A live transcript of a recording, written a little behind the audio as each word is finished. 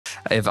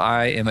If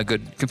I am a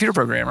good computer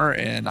programmer,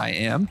 and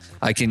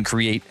I can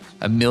create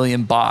 1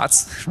 million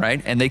bots,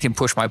 right? And they can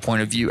push my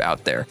point of view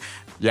out there.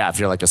 Yeah, if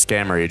you're like a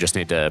scammer, you just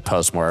need to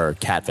post more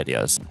cat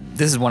videos.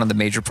 This is one of the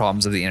major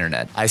problems of the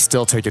internet. I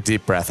still take a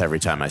deep breath every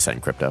time I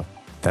send crypto.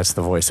 That's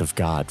the voice of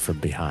God from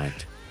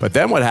behind. But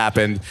then what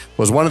happened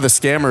was one of the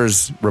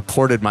scammers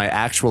reported my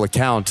actual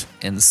account.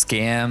 And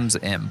scams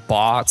and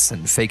bots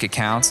and fake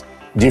accounts.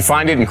 Do you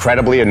find it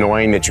incredibly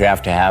annoying that you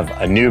have to have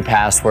a new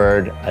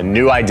password, a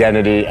new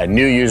identity, a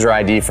new user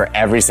ID for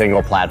every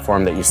single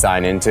platform that you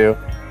sign into?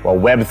 Well,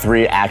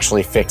 Web3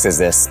 actually fixes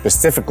this,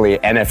 specifically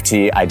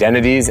NFT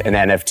identities and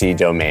NFT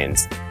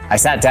domains. I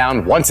sat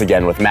down once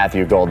again with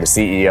Matthew Gould, the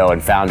CEO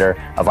and founder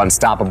of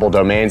Unstoppable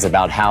Domains,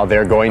 about how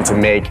they're going to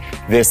make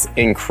this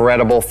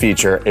incredible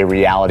feature a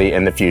reality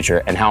in the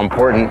future and how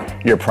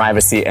important your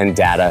privacy and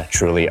data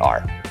truly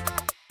are.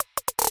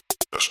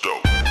 That's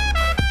dope.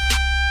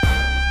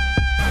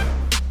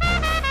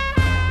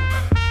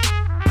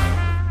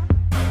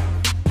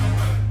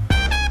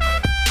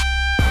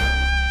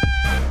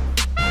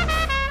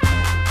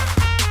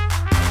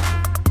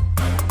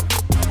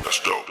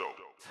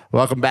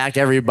 Welcome back,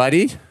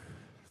 everybody.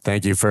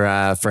 Thank you for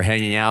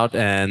hanging out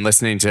and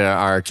listening to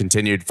our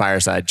continued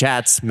fireside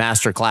chats,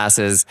 master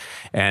classes,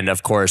 and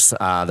of course,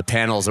 the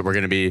panels that we're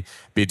going to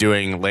be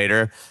doing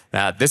later.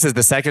 This is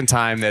the second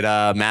time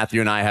that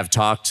Matthew and I have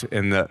talked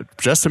in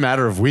just a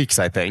matter of weeks,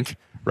 I think,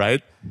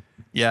 right?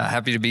 Yeah,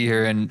 happy to be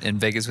here in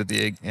Vegas with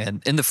you.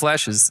 And in the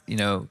flesh is,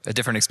 a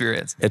different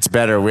experience. It's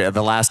better.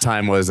 The last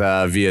time was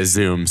via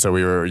Zoom, so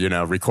we were,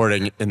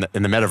 recording in the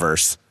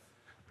metaverse.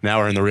 Now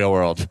we're in the real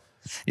world.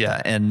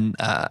 Yeah, and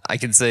I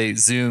can say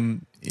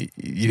Zoom,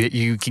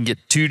 you can get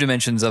 2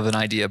 dimensions of an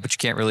idea, but you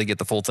can't really get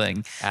the full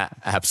thing.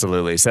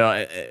 Absolutely.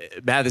 So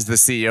Matt is the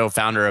CEO,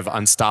 founder of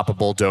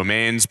Unstoppable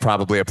Domains,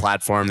 probably a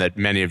platform that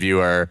many of you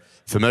are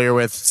familiar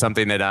with,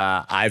 something that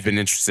I've been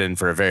interested in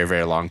for a very,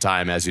 very long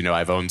time. As you know,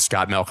 I've owned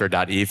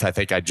scottmelker.eth. I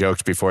think I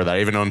joked before that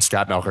I even owned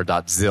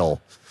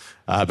scottmelker.zil.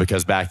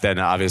 Because back then,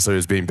 obviously, it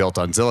was being built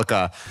on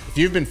Zilliqa. If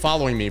you've been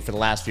following me for the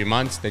last few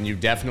months, then you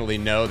definitely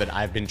know that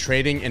I've been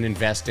trading and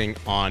investing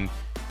on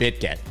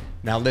Bitget.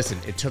 Now listen,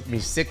 it took me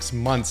 6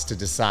 months to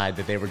decide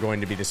that they were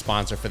going to be the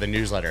sponsor for the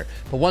newsletter.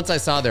 But once I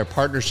saw their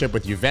partnership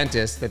with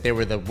Juventus, that they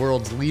were the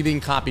world's leading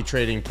copy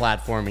trading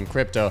platform in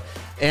crypto,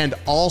 and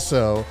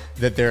also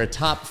that they're a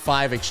top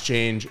 5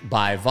 exchange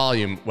by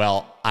volume,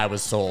 well, I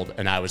was sold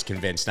and I was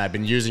convinced. And I've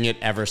been using it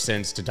ever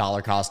since to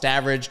dollar cost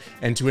average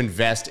and to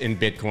invest in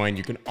Bitcoin.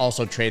 You can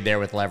also trade there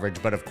with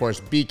leverage, but of course,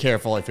 be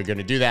careful if you're going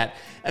to do that.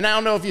 And I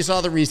don't know if you saw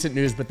the recent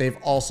news, but they've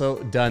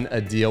also done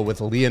a deal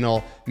with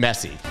Lionel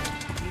Messi.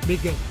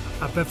 Bitget,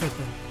 a perfect.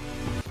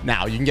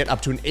 Now, you can get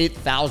up to an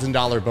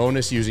 $8,000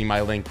 bonus using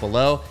my link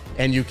below,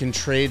 and you can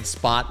trade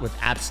spot with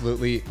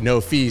absolutely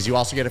no fees. You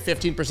also get a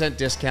 15%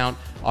 discount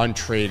on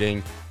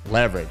trading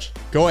leverage.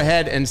 Go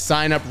ahead and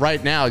sign up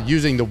right now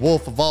using the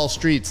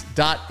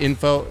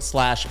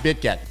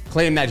wolfofallstreets.info/Bitget.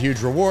 Claim that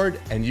huge reward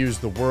and use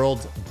the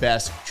world's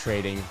best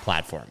trading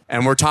platform.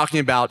 And we're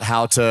talking about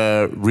how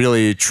to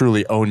really,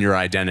 truly own your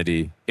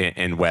identity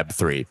in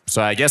Web3.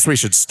 So I guess we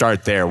should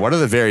start there. What are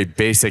the very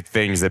basic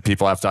things that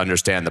people have to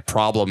understand, the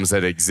problems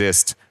that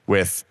exist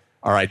with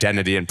our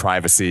identity and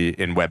privacy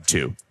in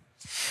Web2?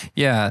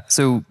 Yeah,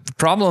 so the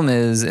problem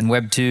is in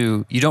Web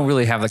 2, you don't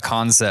really have the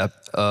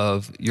concept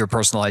of your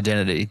personal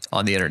identity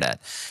on the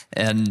internet.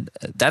 And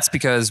that's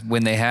because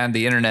when they had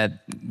the internet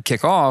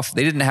kick off,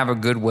 they didn't have a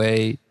good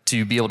way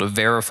to be able to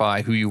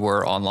verify who you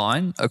were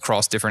online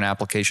across different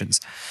applications.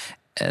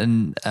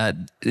 And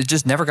it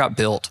just never got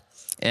built.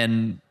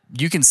 And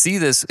you can see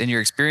this in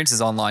your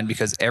experiences online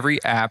because every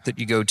app that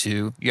you go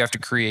to, you have to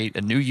create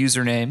a new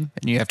username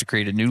and you have to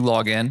create a new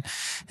login.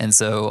 And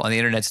so on the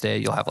internet today,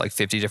 you'll have like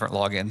 50 different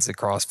logins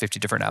across 50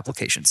 different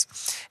applications.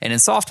 And in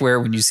software,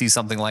 when you see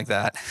something like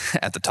that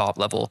at the top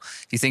level,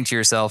 you think to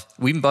yourself,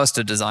 we must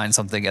have designed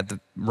something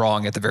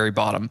wrong at the very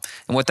bottom.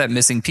 And what that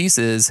missing piece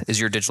is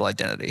your digital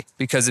identity.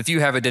 Because if you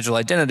have a digital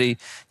identity,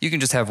 you can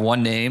just have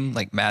one name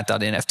like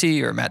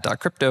matt.nft or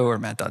matt.crypto or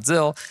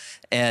matt.zil.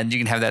 And you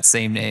can have that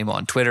same name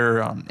on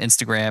Twitter, on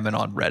Instagram, and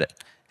on Reddit.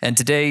 And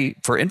today,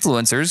 for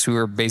influencers who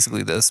are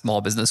basically the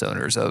small business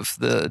owners of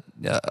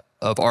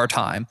our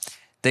time,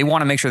 they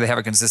want to make sure they have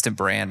a consistent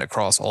brand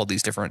across all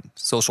these different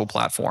social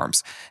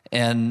platforms.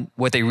 And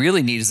what they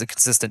really need is a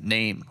consistent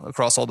name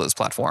across all those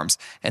platforms.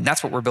 And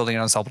that's what we're building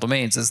on Unstoppable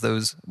Domains is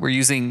we're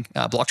using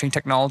blockchain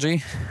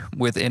technology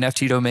with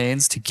NFT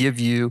domains to give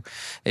you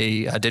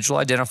a digital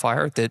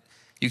identifier that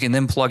you can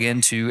then plug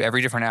into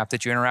every different app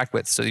that you interact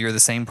with. So you're the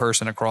same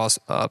person across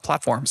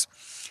platforms.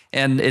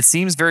 And it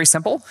seems very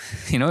simple.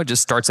 It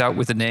just starts out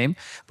with a name,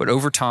 but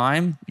over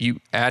time you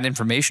add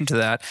information to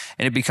that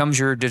and it becomes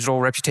your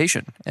digital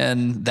reputation.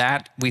 And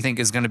that we think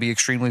is going to be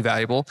extremely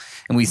valuable.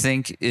 And we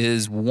think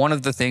is one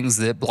of the things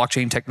that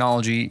blockchain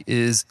technology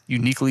is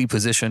uniquely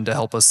positioned to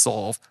help us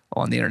solve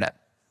on the internet.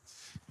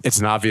 It's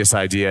an obvious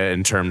idea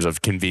in terms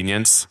of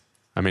convenience.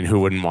 I mean,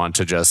 who wouldn't want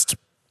to just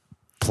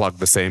plug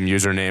the same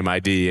username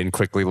ID and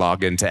quickly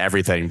log into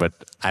everything? But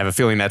I have a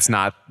feeling that's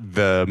not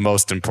the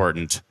most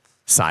important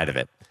side of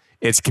it.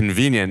 It's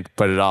convenient,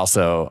 but it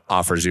also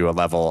offers you a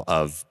level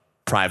of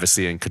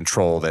privacy and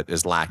control that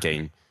is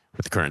lacking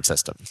with the current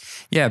system.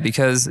 Yeah,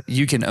 because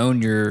you can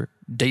own your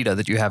data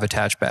that you have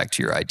attached back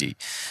to your ID.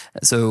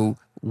 So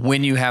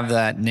when you have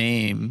that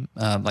name,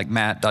 like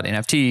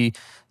matt.nft,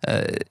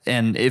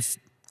 and if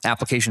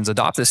applications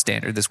adopt this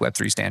standard, this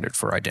Web3 standard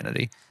for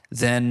identity,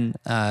 then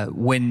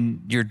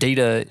when your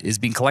data is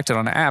being collected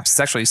on apps, it's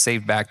actually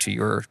saved back to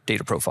your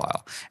data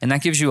profile. And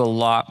that gives you a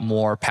lot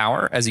more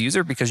power as a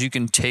user because you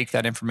can take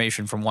that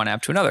information from one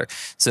app to another.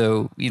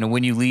 So,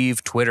 when you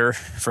leave Twitter,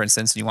 for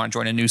instance, and you want to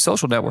join a new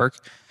social network,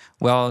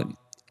 well,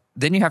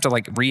 then you have to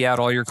like re-add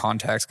all your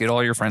contacts, get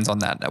all your friends on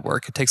that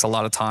network. It takes a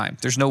lot of time.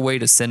 There's no way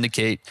to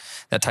syndicate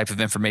that type of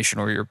information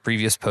or your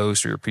previous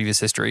post or your previous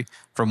history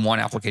from one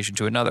application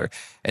to another.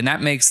 And that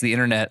makes the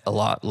internet a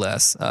lot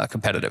less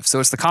competitive.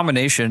 So it's the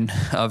combination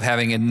of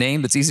having a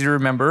name that's easy to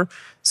remember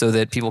so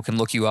that people can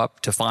look you up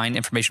to find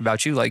information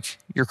about you, like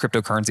your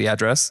cryptocurrency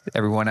address.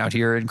 Everyone out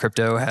here in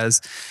crypto has,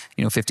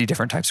 50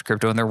 different types of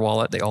crypto in their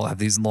wallet. They all have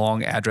these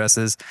long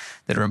addresses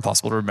that are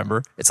impossible to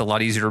remember. It's a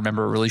lot easier to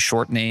remember a really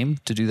short name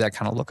to do that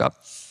kind of lookup.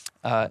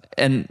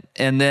 And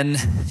then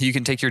you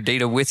can take your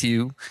data with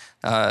you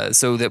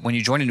so that when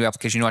you join a new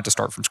application, you don't have to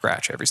start from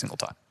scratch every single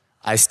time.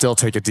 I still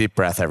take a deep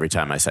breath every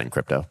time I send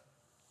crypto.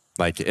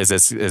 Like, is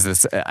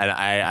this,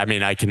 I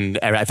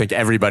think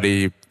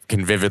everybody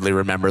can vividly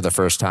remember the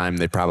first time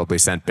they probably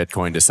sent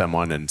Bitcoin to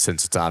someone. And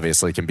since it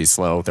obviously can be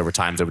slow, there were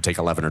times it would take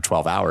 11 or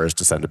 12 hours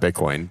to send a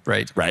Bitcoin.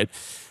 Right.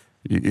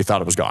 You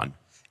thought it was gone.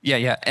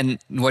 Yeah. And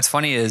what's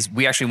funny is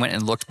we actually went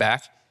and looked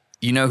back.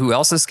 You know who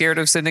else is scared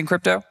of sending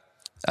crypto?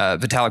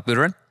 Vitalik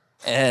Buterin.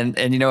 And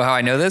you know how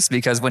I know this?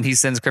 Because when he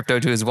sends crypto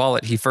to his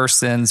wallet, he first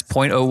sends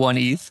 0.01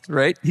 ETH,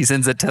 right? He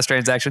sends a test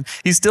transaction.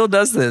 He still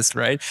does this,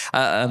 right?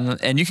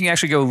 And you can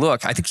actually go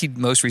look. I think he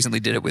most recently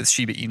did it with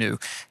Shiba Inu,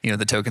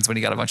 the tokens when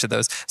he got a bunch of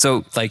those.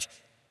 So like,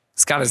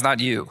 Scott, it's not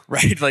you,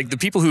 right? Like the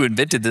people who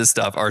invented this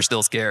stuff are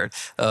still scared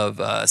of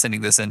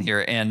sending this in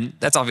here. And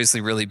that's obviously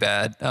really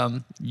bad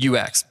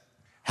UX.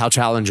 How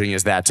challenging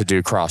is that to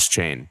do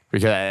cross-chain?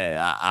 Because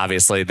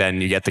obviously then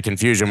you get the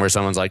confusion where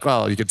someone's like,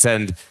 well, you could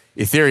send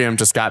Ethereum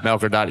to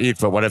scottmelker.eth,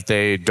 but what if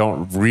they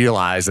don't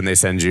realize and they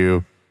send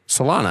you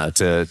Solana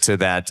to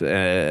that?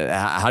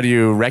 How do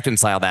you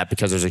reconcile that?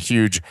 Because there's a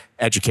huge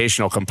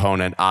educational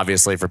component,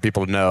 obviously, for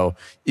people to know,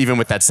 even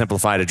with that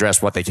simplified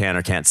address, what they can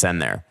or can't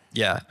send there.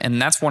 Yeah, and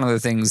that's one of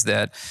the things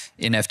that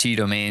NFT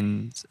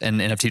domains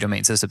and NFT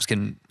domain systems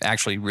can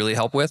actually really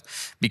help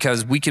with,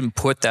 because we can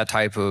put that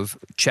type of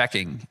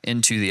checking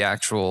into the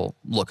actual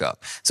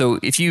lookup. So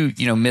if you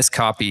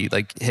miscopy,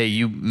 like, hey,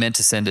 you meant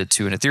to send it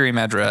to an Ethereum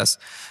address,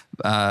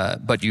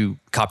 but you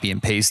copy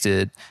and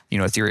pasted,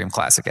 Ethereum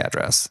classic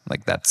address,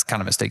 like that's kind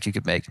of a mistake you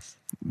could make.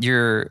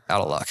 You're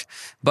out of luck.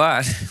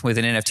 But with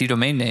an NFT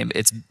domain name,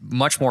 it's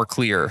much more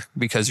clear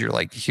because you're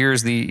like,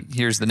 here's the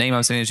name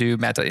I'm sending it to,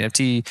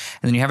 matt.nft, and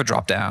then you have a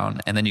drop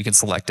down and then you can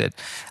select it.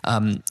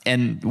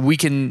 And we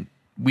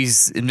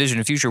envision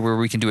a future where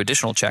we can do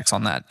additional checks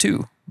on that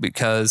too,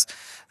 because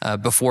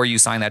before you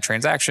sign that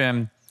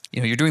transaction,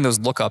 you're doing those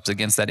lookups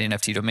against that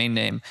NFT domain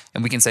name,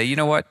 and we can say, you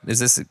know what, is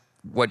this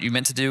what you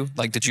meant to do?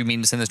 Like, did you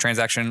mean to send this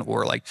transaction?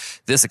 Or like,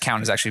 this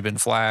account has actually been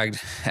flagged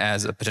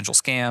as a potential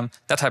scam,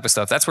 that type of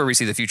stuff. That's where we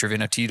see the future of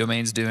NFT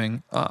domains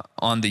doing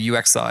on the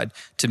UX side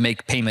to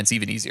make payments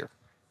even easier.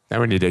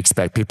 Now we need to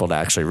expect people to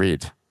actually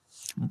read.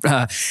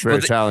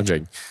 Very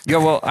challenging. Yeah,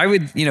 well,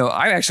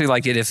 I actually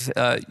like it if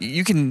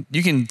you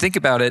can think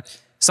about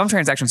it. Some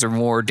transactions are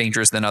more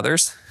dangerous than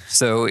others.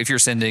 So if you're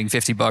sending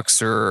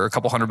 $50 or a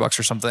couple $100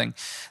 or something,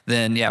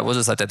 then yeah, we'll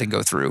just let that thing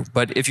go through.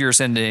 But if you're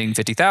sending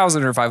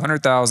 50,000 or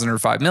 500,000 or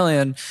 5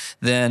 million,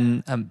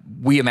 then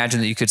we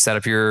imagine that you could set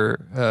up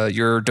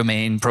your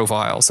domain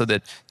profile so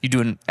that you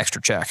do an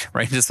extra check,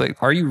 right? Just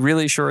like, are you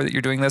really sure that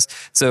you're doing this?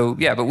 So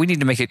yeah, but we need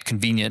to make it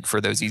convenient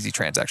for those easy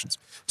transactions.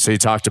 So you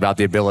talked about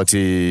the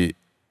ability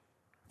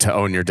to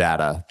own your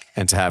data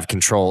and to have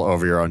control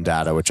over your own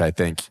data, which I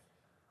think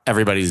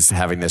everybody's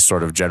having this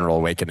sort of general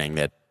awakening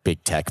that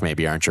big tech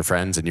maybe aren't your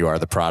friends and you are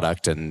the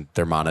product and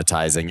they're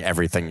monetizing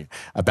everything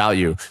about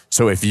you.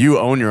 So if you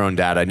own your own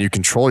data and you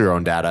control your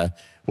own data,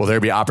 will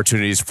there be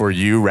opportunities for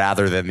you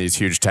rather than these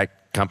huge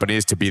tech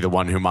companies to be the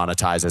one who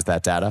monetizes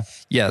that data?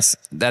 Yes,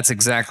 that's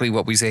exactly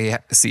what we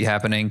see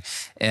happening.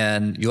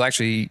 And you'll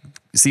actually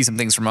see some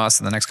things from us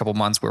in the next couple of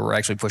months where we're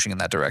actually pushing in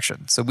that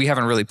direction. So we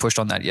haven't really pushed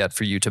on that yet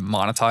for you to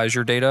monetize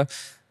your data,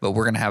 but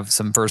we're going to have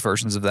some first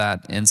versions of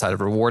that inside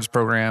of rewards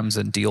programs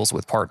and deals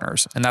with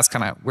partners. And that's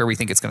kind of where we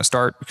think it's going to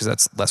start because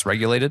that's less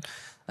regulated.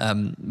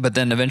 But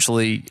then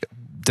eventually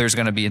there's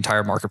going to be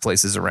entire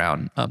marketplaces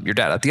around your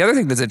data. The other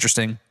thing that's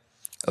interesting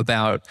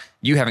about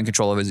you having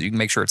control of it is you can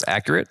make sure it's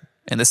accurate.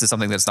 And this is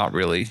something that's not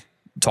really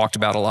talked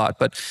about a lot,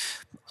 but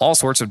all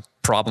sorts of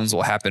problems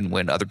will happen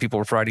when other people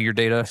are providing your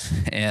data,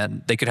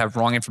 and they could have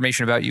wrong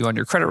information about you on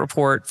your credit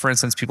report. For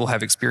instance, people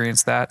have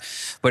experienced that,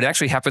 but it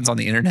actually happens on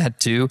the internet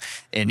too,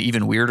 in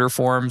even weirder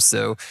forms.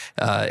 So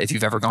if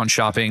you've ever gone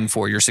shopping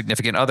for your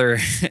significant other,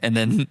 and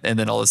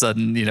then all of a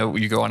sudden,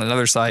 you go on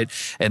another site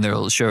and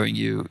they're showing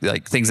you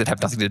like things that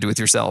have nothing to do with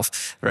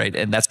yourself, right?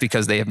 And that's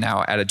because they have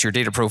now added to your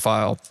data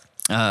profile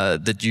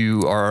that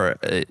you are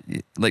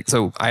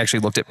so I actually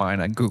looked at mine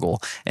on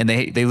Google, and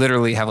they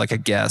literally have like a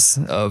guess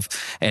of,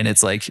 and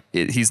it's like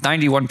he's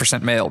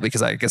 91% male,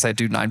 because I guess I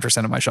do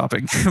 9% of my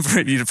shopping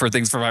for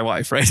things for my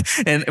wife, right?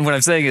 And what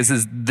I'm saying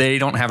is they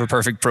don't have a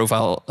perfect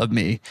profile of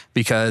me,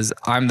 because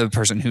I'm the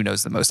person who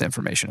knows the most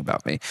information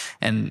about me,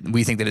 and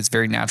we think that it's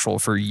very natural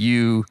for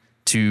you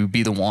to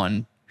be the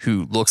one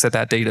who looks at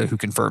that data, who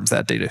confirms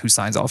that data, who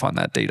signs off on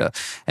that data,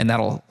 and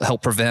that'll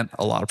help prevent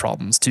a lot of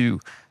problems too.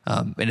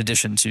 In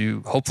addition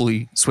to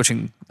hopefully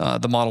switching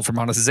the model for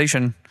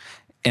monetization.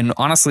 And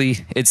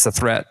honestly, it's a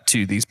threat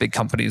to these big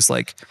companies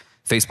like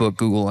Facebook,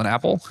 Google, and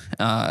Apple.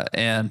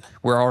 And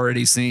we're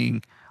already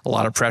seeing a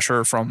lot of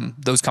pressure from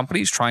those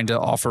companies trying to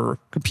offer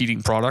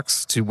competing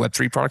products to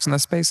Web3 products in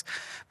this space.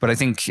 But I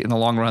think in the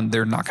long run,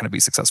 they're not going to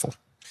be successful.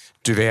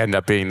 Do they end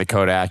up being the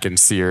Kodak and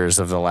Sears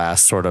of the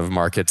last sort of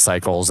market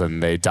cycles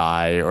and they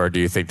die? Or do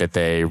you think that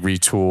they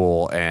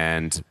retool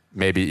and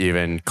maybe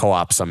even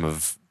co-opt some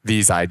of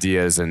these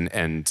ideas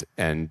and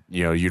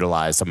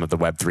utilize some of the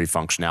Web3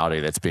 functionality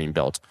that's being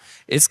built?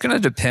 It's going to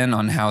depend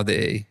on how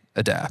they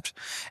adapt.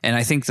 And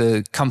I think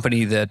the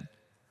company that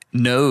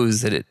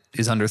knows that it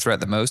is under threat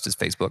the most is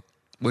Facebook,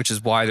 which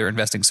is why they're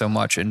investing so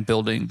much in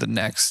building the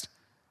next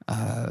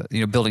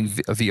building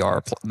a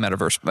VR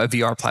metaverse, a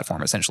VR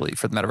platform essentially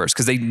for the metaverse,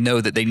 because they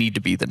know that they need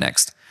to be the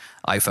next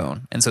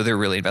iPhone. And so they're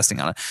really investing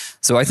on it.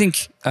 So I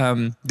think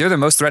they're the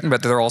most threatened,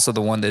 but they're also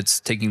the one that's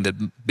taking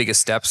the biggest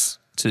steps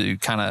to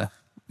kind of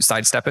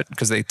sidestep it,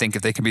 because they think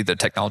if they can be the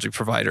technology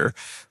provider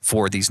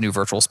for these new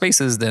virtual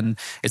spaces, then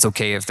it's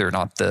okay if they're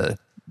not the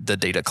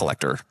data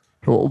collector.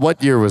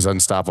 What year was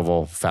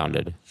Unstoppable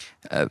founded?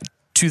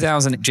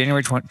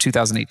 January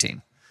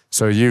 2018.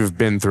 So you've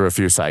been through a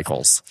few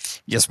cycles.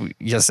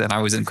 Yes, and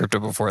I was in crypto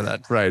before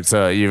that. Right.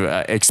 So you've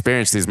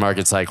experienced these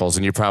market cycles,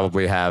 and you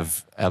probably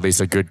have at least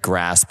a good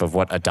grasp of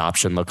what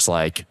adoption looks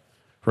like,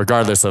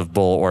 regardless of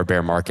bull or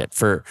bear market.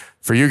 For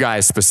you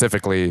guys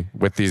specifically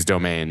with these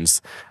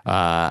domains,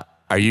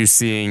 are you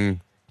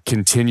seeing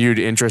continued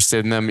interest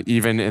in them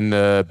even in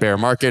the bear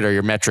market? Are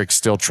your metrics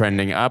still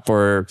trending up,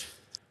 or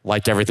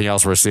like everything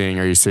else we're seeing,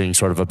 are you seeing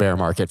sort of a bear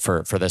market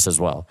for this as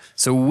well?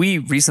 So we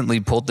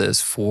recently pulled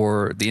this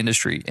for the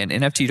industry, and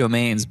NFT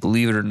domains,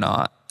 believe it or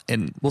not,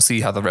 and we'll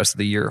see how the rest of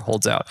the year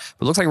holds out,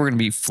 but it looks like we're going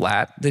to be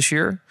flat this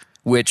year,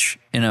 which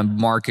in a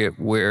market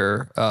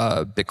where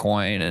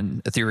Bitcoin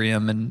and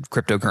Ethereum and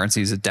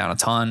cryptocurrencies is down a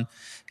ton,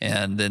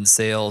 and then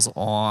sales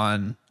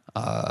on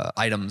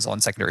items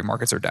on secondary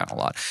markets are down a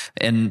lot.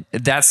 And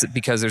that's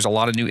because there's a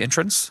lot of new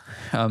entrants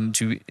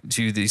to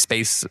the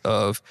space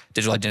of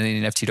digital identity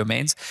and NFT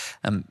domains,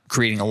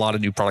 creating a lot of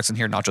new products in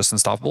here, not just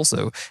Unstoppable.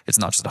 So it's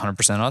not just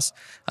 100% us.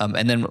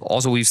 And then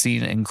also we've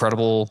seen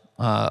incredible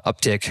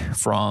uptick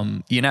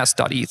from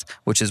ENS.eth,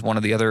 which is one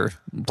of the other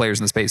players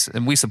in the space.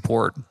 And we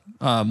support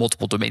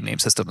multiple domain name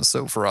systems.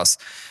 So for us,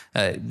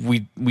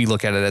 we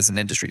look at it as an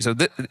industry. So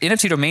the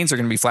NFT domains are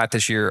going to be flat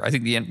this year. I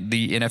think the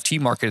NFT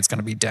market is going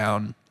to be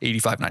down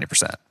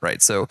 85-90%,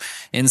 right? So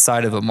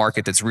inside of a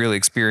market that's really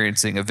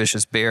experiencing a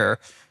vicious bear,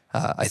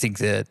 I think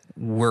that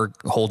we're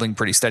holding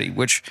pretty steady,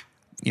 which,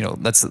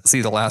 let's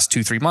see the last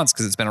 2-3 months,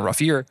 because it's been a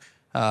rough year.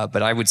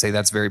 But I would say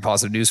that's very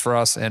positive news for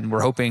us. And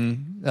we're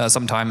hoping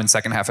sometime in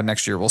second half of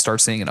next year, we'll start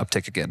seeing an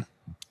uptick again.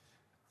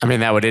 I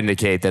mean, that would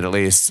indicate that at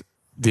least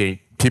the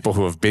people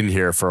who have been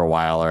here for a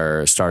while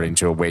are starting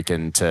to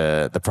awaken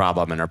to the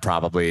problem and are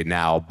probably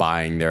now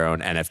buying their own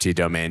NFT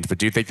domains. But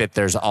do you think that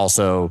there's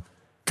also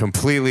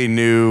completely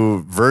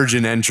new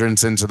virgin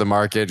entrants into the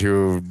market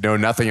who know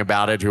nothing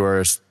about it, who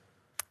are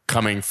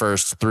coming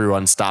first through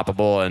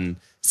Unstoppable and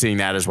seeing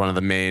that as one of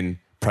the main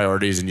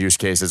priorities and use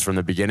cases from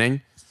the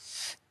beginning?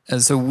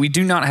 And so we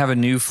do not have a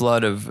new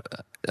flood of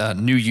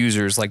new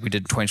users like we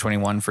did in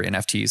 2021 for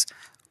NFTs.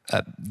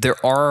 There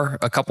are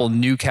a couple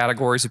new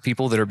categories of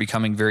people that are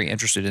becoming very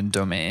interested in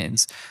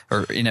domains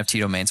or NFT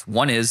domains.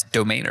 One is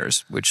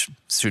domainers, which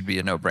should be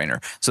a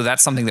no-brainer. So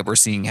that's something that we're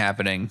seeing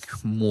happening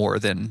more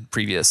than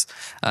previous.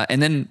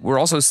 And then we're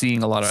also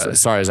seeing a lot of...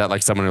 Sorry, is that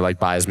like someone who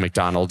buys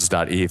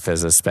McDonald's.eth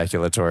as a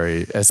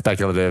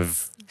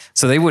speculative...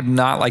 So they would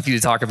not like you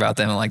to talk about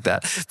them like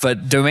that.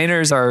 But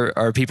domainers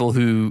are people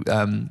who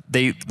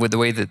the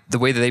way that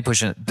they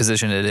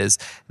position it is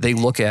they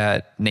look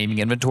at naming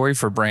inventory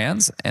for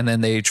brands, and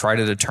then they try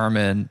to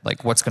determine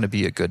what's going to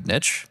be a good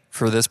niche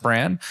for this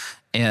brand.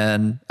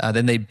 And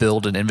then they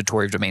build an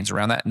inventory of domains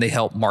around that, and they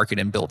help market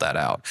and build that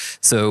out.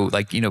 So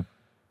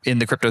in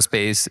the crypto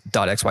space,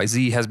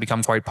 .xyz has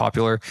become quite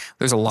popular.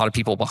 There's a lot of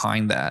people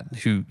behind that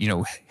who,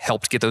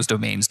 helped get those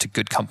domains to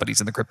good companies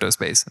in the crypto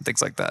space and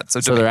things like that.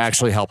 So they're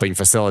actually helping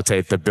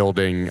facilitate the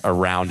building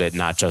around it,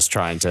 not just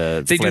trying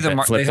to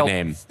flip the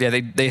name.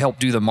 Yeah, they help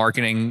do the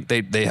marketing.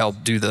 They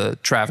help do the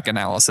traffic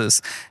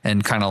analysis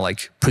and kind of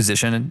like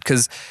position,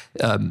 because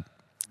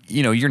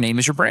your name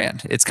is your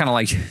brand. It's kind of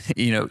like,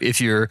 if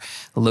you're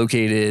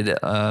located,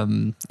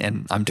 and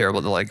I'm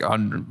terrible to like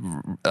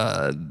on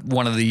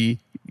one of the,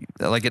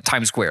 like at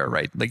Times Square,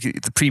 right? Like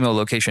the primo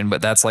location,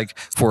 but that's like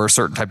for a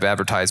certain type of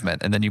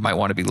advertisement. And then you might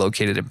want to be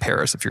located in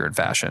Paris if you're in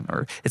fashion,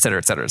 or et cetera,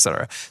 et cetera, et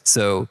cetera.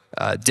 So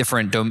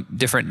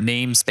different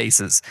name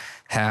spaces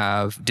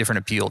have different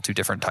appeal to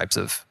different types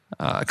of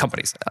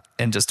companies.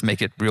 And just to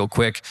make it real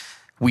quick,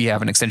 we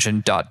have an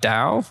extension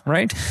 .dao,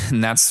 right?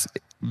 And that's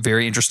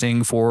very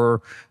interesting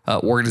for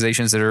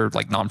organizations that are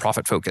like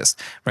nonprofit focused,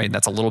 right? And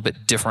that's a little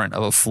bit different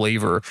of a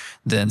flavor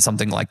than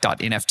something like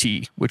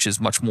 .nft, which is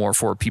much more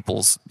for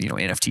people's,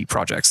 NFT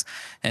projects.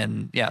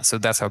 And yeah, so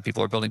that's how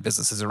people are building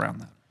businesses around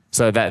that.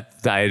 So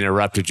that I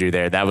interrupted you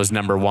there. That was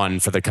number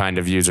one for the kind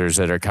of users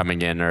that are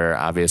coming in, or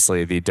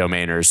obviously the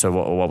domainers. So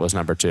what was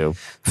number two?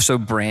 So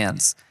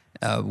brands.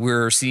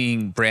 We're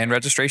seeing brand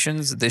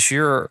registrations this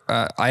year.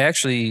 I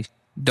actually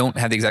don't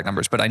have the exact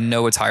numbers, but I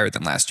know it's higher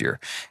than last year.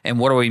 And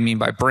what do we mean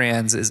by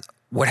brands is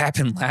what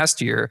happened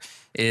last year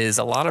is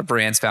a lot of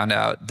brands found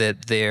out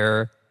that they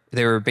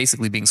were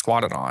basically being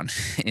squatted on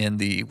in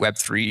the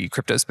Web3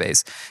 crypto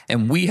space.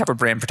 And we have a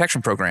brand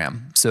protection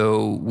program.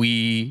 So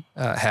we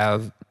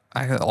have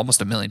almost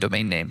 1 million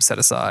domain names set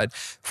aside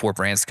for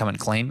brands to come and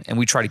claim. And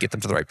we try to get them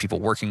to the right people,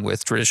 working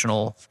with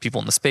traditional people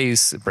in the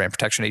space, brand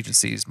protection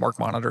agencies, Mark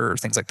Monitor,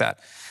 things like that.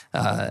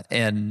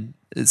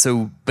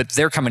 But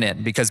they're coming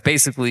in because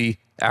basically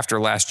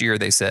after last year,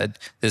 they said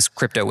this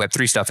crypto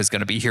Web3 stuff is going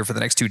to be here for the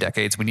next 2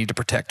 decades. We need to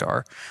protect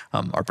our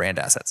brand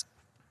assets.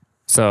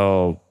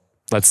 So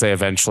let's say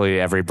eventually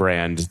every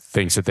brand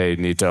thinks that they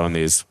need to own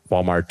these.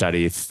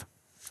 Walmart.eth,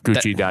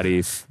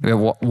 Gucci.eth.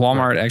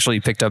 Walmart actually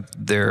picked up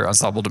their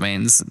unstoppable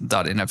domains,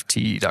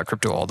 .nft,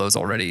 .crypto, all those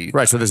already.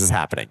 Right. So this is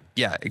happening.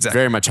 Yeah, exactly.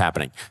 Very much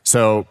happening.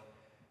 So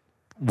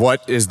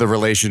what is the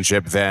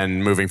relationship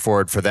then moving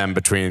forward for them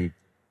between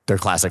their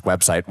classic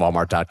website,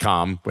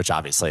 Walmart.com, which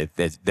obviously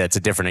that's a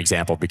different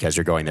example because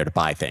you're going there to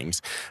buy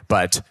things,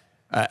 but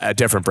a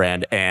different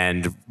brand,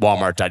 and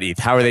Walmart.eth?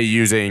 How are they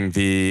using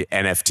the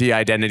NFT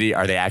identity?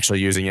 Are they actually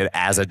using it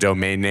as a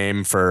domain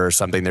name for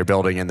something they're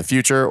building in the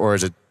future? Or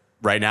is it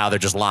right now they're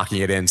just locking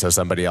it in so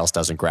somebody else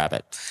doesn't grab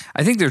it?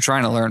 I think they're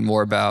trying to learn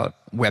more about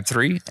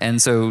Web3.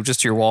 And so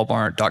just to your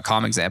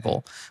Walmart.com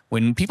example,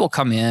 when people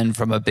come in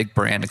from a big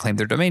brand and claim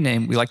their domain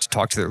name, we like to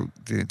talk to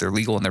their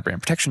legal and their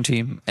brand protection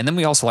team. And then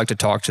we also like to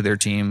talk to their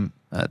team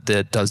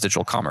that does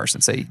digital commerce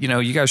and say,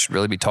 you guys should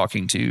really be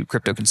talking to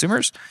crypto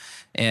consumers.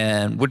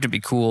 And wouldn't it be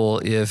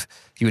cool if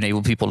you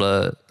enable people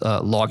to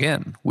log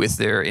in with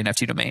their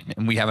NFT domain?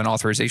 And we have an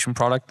authorization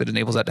product that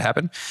enables that to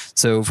happen.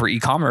 So for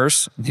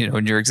e-commerce,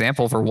 in your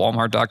example for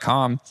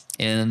Walmart.com,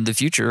 in the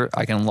future,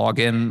 I can log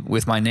in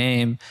with my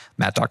name,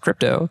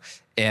 Matt.crypto,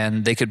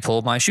 and they could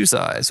pull my shoe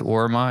size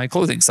or my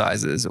clothing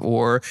sizes,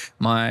 or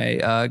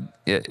my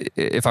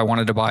if I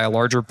wanted to buy a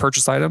larger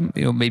purchase item,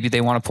 maybe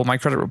they want to pull my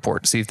credit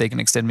report to see if they can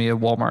extend me a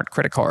Walmart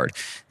credit card.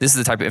 This is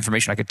the type of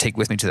information I could take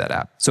with me to that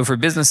app. So for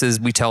businesses,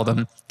 we tell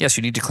them, yes,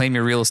 you need to claim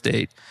your real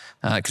estate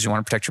because you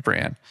want to protect your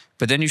brand.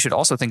 But then you should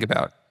also think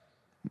about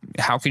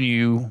how can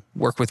you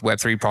work with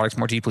Web3 products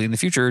more deeply in the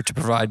future to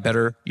provide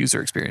better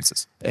user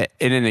experiences.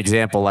 In an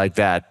example like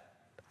that,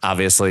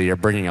 obviously you're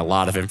bringing a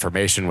lot of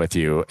information with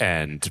you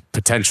and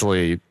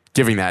potentially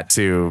giving that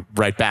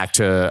right back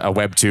to a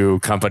Web2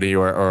 company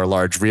or a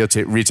large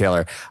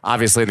retailer.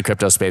 Obviously in the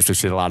crypto space, we've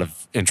seen a lot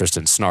of interest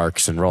in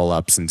snarks and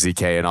rollups and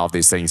ZK and all of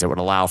these things that would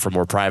allow for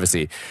more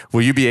privacy.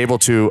 Will you be able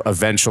to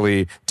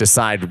eventually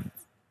decide,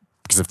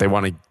 because if they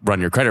want to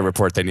run your credit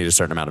report, they need a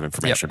certain amount of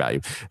information about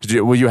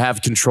you. Will you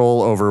have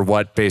control over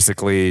what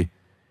basically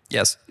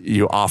Yes.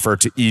 you offer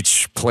to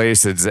each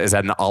place? Is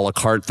that an a la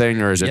carte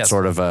thing, or is it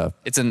sort of a?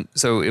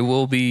 So it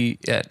will be.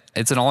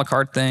 It's an a la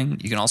carte thing.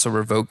 You can also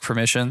revoke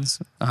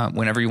permissions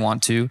whenever you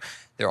want to.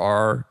 There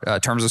are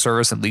terms of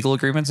service and legal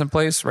agreements in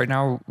place right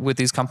now with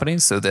these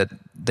companies, so that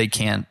they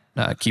can't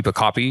keep a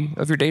copy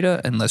of your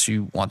data unless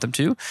you want them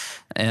to.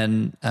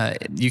 And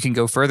you can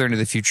go further into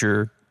the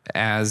future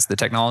as the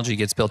technology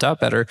gets built out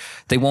better.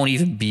 They won't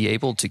even be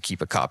able to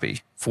keep a copy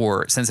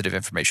for sensitive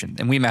information,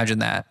 and we imagine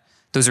that.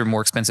 Those are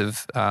more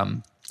expensive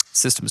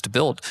systems to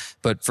build.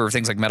 But for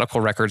things like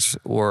medical records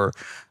or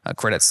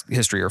credit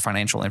history or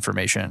financial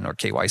information or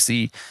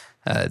KYC,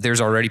 there's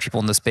already people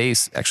in the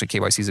space. Actually,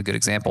 KYC is a good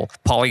example.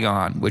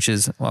 Polygon, which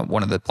is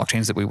one of the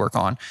blockchains that we work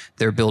on,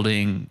 they're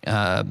building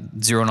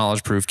zero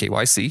knowledge proof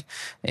KYC.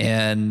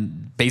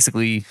 And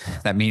basically,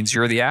 that means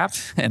you're the app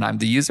and I'm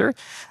the user.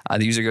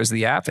 The user goes to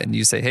the app and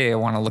you say, hey, I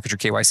want to look at your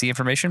KYC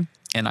information.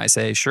 And I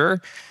say,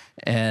 sure.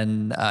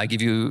 and I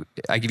give you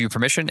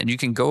permission, and you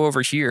can go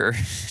over here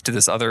to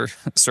this other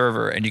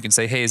server, and you can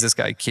say, hey, is this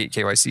guy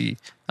KYC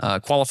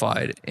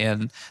qualified?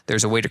 And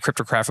there's a way to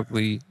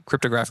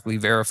cryptographically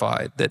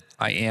verify that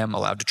I am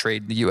allowed to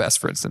trade in the US,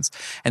 for instance.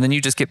 And then you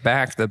just get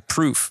back the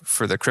proof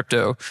for the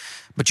crypto,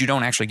 but you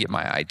don't actually get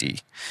my ID.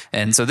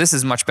 And so this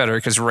is much better,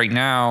 because right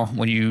now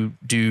when you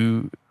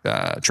do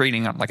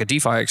trading on like a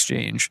DeFi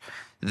exchange,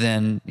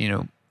 then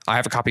I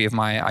have a copy of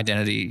my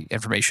identity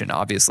information,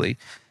 obviously.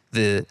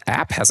 The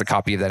app has a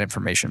copy of that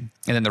information,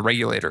 and then the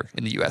regulator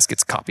in the U.S.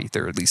 gets a copy.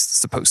 They're at least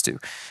supposed to.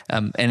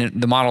 And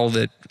the model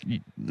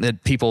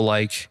that people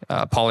like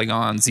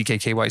Polygon,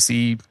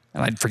 ZKKYC,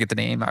 and I forget the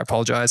name, I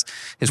apologize,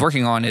 is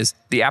working on is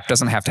the app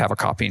doesn't have to have a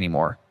copy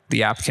anymore.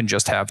 The app can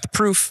just have the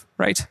proof,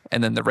 right?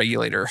 And then the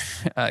regulator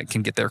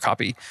can get their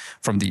copy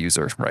from the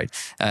user, right?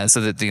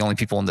 So that the only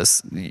people in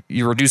this,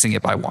 you're reducing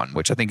it by one,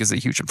 which I think is a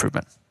huge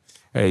improvement.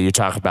 You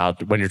talk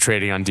about when you're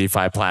trading on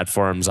DeFi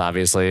platforms,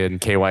 obviously, and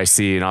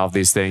KYC and all of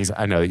these things.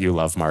 I know that you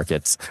love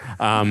markets.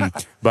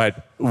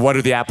 But what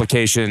are the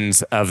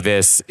applications of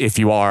this if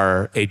you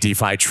are a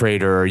DeFi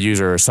trader or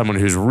user or someone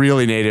who's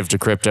really native to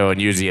crypto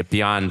and using it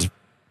beyond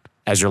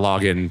as your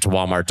login to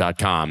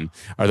Walmart.com?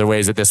 Are there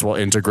ways that this will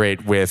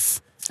integrate with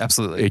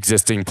absolutely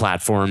existing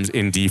platforms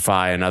in DeFi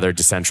and other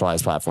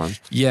decentralized platforms?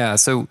 Yeah.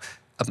 So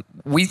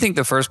we think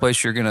the first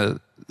place you're going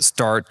to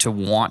start to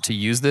want to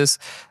use this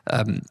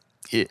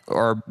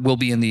will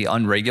be in the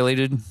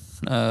unregulated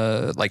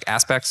like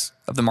aspects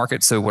of the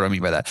market. So what do I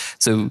mean by that?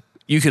 So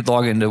you could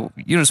log into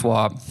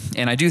Uniswap,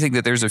 and I do think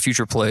that there's a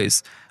future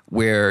place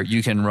where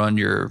you can run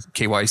your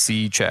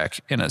KYC check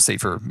in a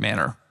safer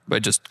manner by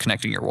just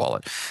connecting your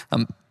wallet.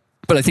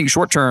 But I think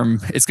short term,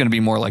 it's going to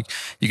be more like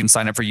you can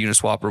sign up for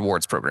Uniswap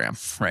rewards program,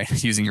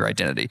 right? Using your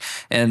identity.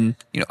 And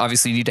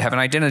obviously you need to have an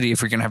identity if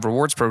you're going to have a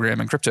rewards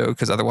program in crypto,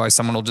 because otherwise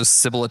someone will just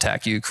Sybil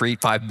attack you, create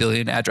 5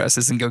 billion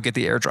addresses and go get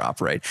the airdrop,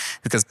 right?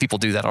 Because people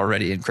do that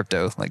already in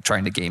crypto, like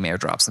trying to game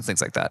airdrops and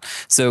things like that.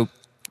 So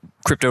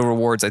crypto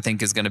rewards, I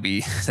think, is going to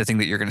be the thing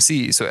that you're going to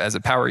see. So as a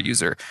power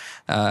user,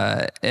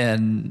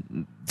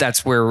 and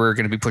that's where we're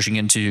going to be pushing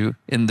into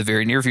in the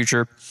very near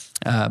future,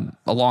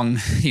 along,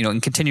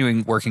 and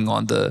continuing working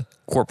on the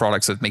core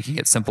products of making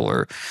it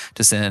simpler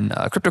to send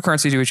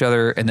cryptocurrency to each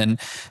other, and then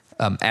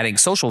adding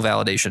social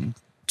validation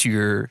to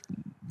your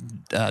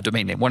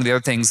domain name. One of the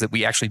other things that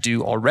we actually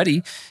do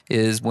already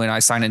is when I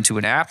sign into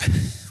an app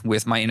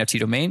with my NFT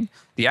domain,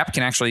 the app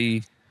can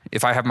actually,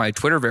 if I have my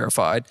Twitter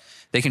verified,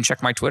 they can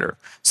check my Twitter,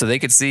 so they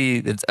could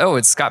see that, oh,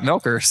 it's Scott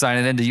Melker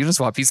signing into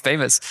Uniswap. He's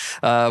famous.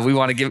 We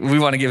want to give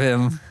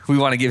him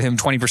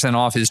 20%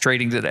 off his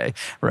trading today,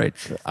 right?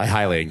 I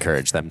highly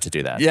encourage them to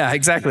do that. Yeah,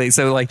 exactly.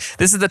 So like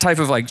this is the type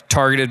of like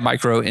targeted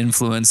micro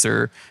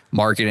influencer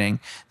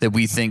marketing that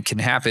we think can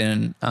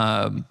happen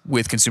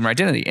with consumer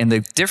identity. And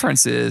the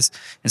difference is,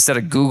 instead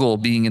of Google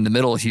being in the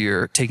middle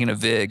here taking a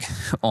vig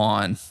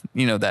on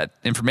that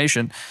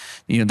information,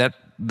 that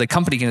the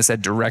company can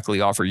instead directly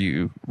offer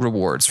you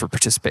rewards for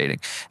participating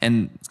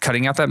and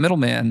cutting out that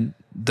middleman.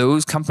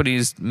 Those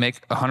companies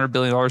make $100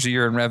 billion a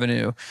year in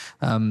revenue.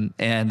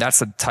 And that's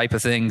the type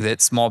of thing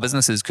that small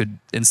businesses could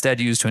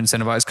instead use to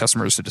incentivize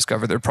customers to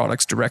discover their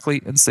products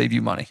directly and save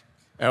you money.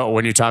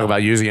 When you talk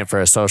about using it for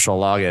a social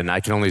login,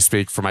 I can only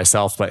speak for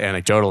myself, but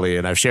anecdotally,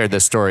 and I've shared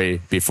this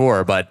story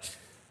before, but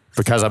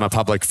because I'm a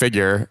public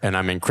figure and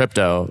I'm in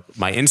crypto,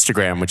 my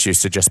Instagram, which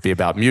used to just be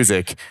about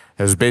music,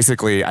 is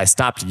basically, I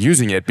stopped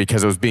using it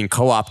because it was being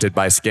co-opted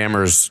by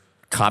scammers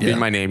copying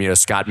my name,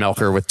 Scott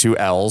Melker with 2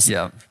 L's,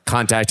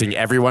 contacting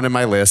everyone in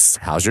my list.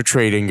 How's your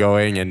trading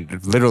going?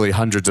 And literally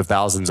hundreds of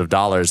thousands of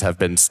dollars have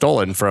been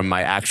stolen from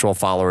my actual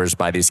followers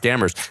by these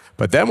scammers.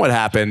 But then what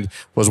happened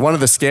was one of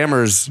the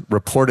scammers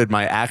reported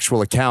my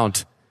actual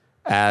account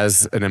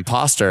as an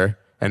imposter,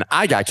 and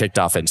I got kicked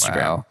off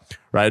Instagram,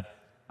 right?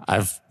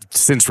 I've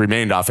since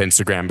remained off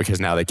Instagram because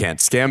now they can't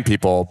scam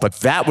people, but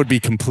that would be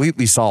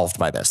completely solved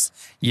by this.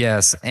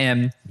 Yes,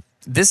 and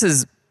this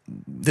is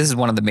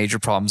one of the major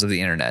problems of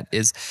the internet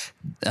is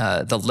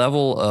the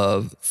level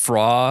of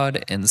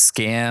fraud and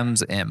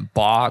scams and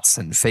bots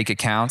and fake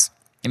accounts.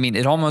 I mean,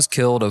 it almost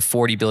killed a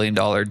 $40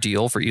 billion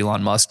deal for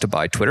Elon Musk to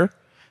buy Twitter,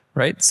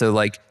 right? So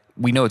like,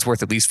 we know it's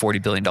worth at least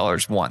 $40 billion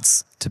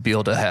once to be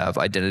able to have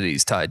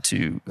identities tied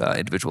to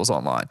individuals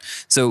online.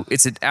 So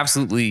it's an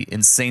absolutely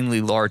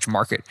insanely large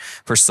market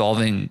for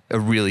solving a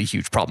really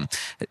huge problem.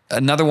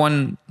 Another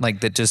one like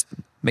that just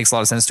makes a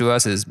lot of sense to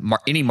us is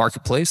any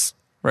marketplace,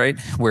 right,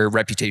 where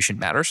reputation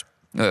matters.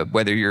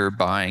 Whether you're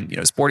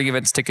buying, sporting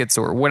events tickets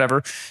or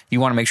whatever, you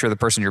want to make sure the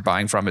person you're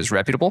buying from is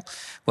reputable.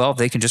 Well,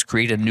 they can just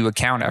create a new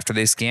account after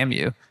they scam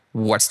you.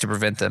 What's to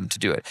prevent them to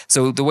do it?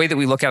 So the way that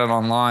we look at it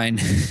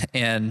online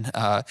and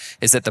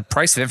is that the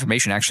price of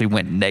information actually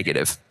went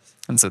negative.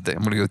 And so I'm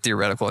going to go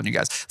theoretical on you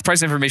guys. The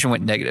price of information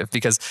went negative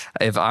because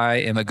if I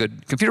am a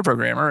good computer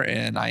programmer,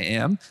 and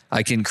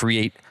I can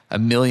create a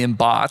million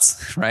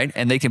bots, right?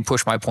 And they can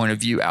push my point of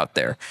view out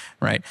there,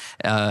 right?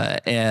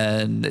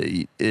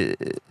 And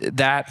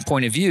that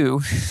point of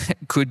view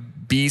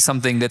could be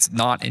something that's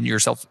not in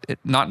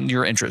not in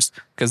your interest,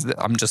 because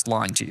I'm just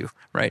lying to you,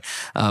 right?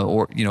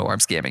 Or I'm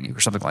scamming you or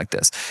something like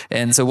this.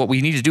 And so what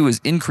we need to do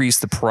is increase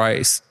the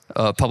price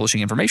of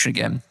publishing information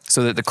again,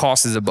 so that the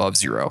cost is above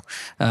zero.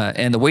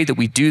 And the way that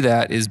we do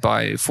that is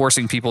by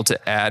forcing people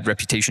to add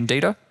reputation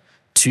data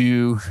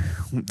to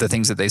the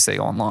things that they say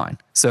online.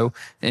 So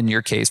in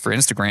your case, for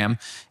Instagram,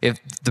 if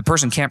the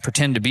person can't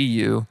pretend to be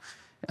you,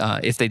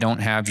 if they don't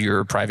have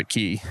your private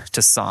key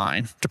to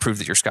sign to prove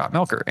that you're Scott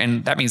Melker.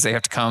 And that means they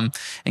have to come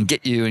and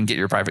get you and get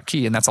your private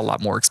key, and that's a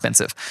lot more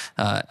expensive.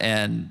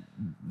 And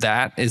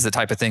that is the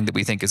type of thing that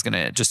we think is going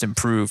to just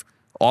improve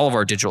all of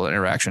our digital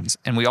interactions.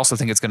 And we also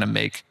think it's going to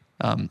make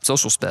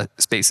social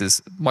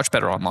spaces much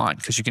better online,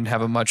 because you can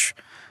have a much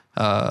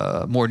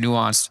more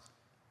nuanced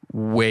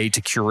way to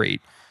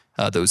curate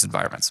those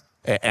environments.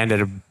 And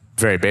at a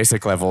very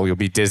basic level, you'll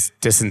be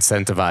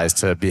disincentivized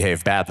to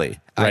behave badly,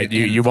 right?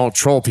 You won't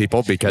troll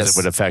people because it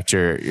would affect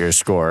your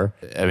score.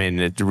 I mean,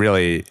 it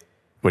really,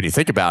 when you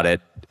think about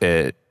it,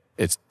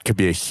 it could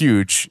be a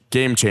huge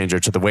game changer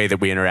to the way that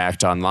we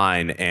interact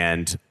online,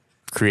 and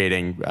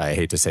creating, I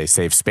hate to say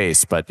safe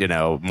space, but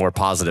more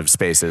positive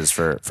spaces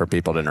for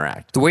people to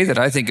interact. The way that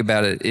I think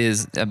about it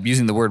is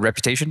using the word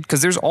reputation,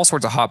 because there's all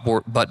sorts of hot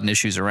button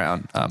issues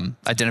around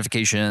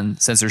identification,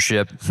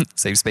 censorship,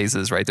 safe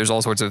spaces, right? There's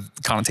all sorts of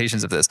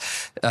connotations of this.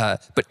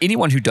 But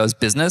anyone who does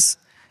business,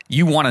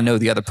 you want to know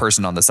the other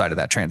person on the side of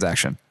that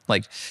transaction.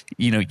 Like,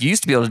 you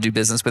used to be able to do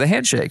business with a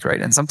handshake,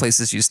 right? In some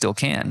places you still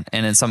can.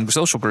 And in some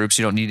social groups,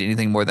 you don't need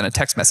anything more than a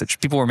text message.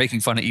 People were making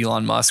fun of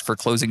Elon Musk for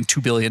closing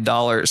 $2 billion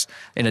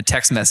in a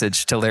text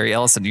message to Larry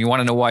Ellison. You want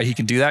to know why he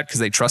can do that?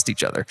 Because they trust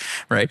each other,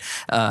 right?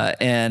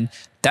 And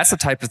that's the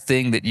type of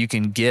thing that you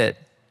can get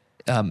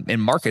in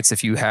markets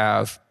if you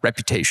have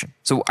reputation.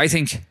 So I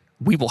think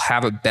we will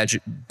have a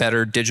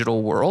better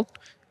digital world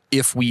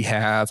if we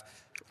have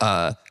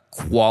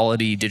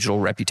quality digital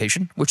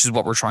reputation, which is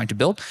what we're trying to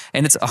build.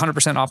 And it's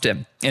 100%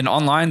 opt-in. And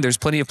online, there's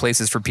plenty of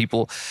places for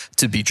people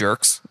to be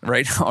jerks,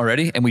 right,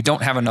 already. And we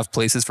don't have enough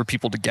places for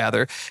people to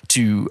gather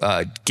to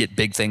get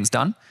big things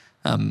done.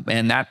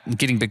 And that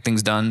getting big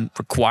things done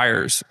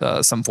requires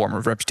some form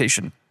of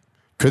reputation.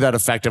 Could that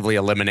effectively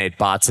eliminate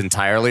bots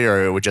entirely,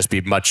 or it would just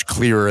be much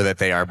clearer that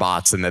they are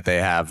bots and that they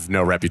have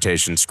no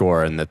reputation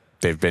score and that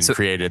they've been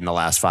created in the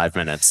last 5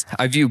 minutes?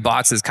 I view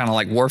bots as kind of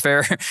like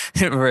warfare,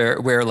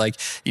 where like,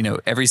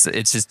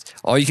 it's just,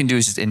 all you can do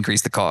is just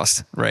increase the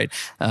cost, right?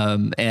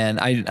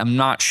 And I'm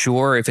not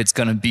sure if it's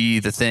going to be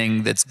the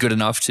thing that's good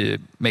enough to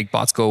make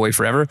bots go away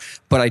forever,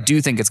 but I do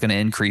think it's going to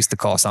increase the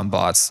cost on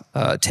bots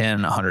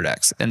 10,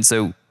 100x. And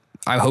so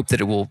I hope that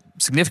it will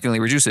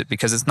significantly reduce it,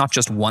 because it's not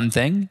just one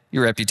thing.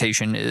 Your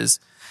reputation is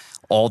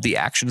all the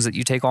actions that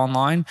you take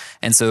online.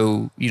 And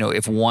so,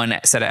 if one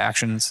set of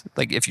actions,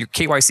 like if your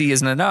KYC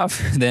isn't enough,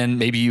 then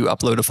maybe you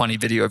upload a funny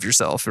video of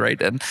yourself,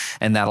 right?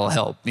 And that'll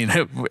help,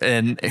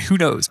 and who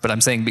knows? But I'm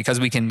saying, because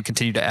we can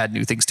continue to add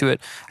new things to it,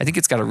 I think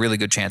it's got a really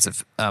good chance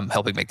of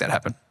helping make that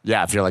happen.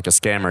 Yeah, if you're like a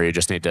scammer, you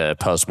just need to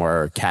post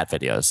more cat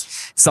videos.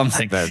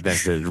 Something.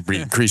 to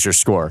increase your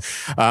score.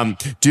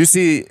 Do you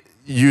see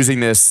using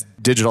this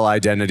digital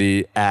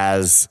identity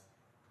as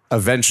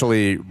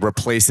eventually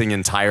replacing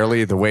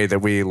entirely the way that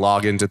we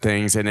log into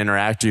things and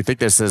interact? Do you think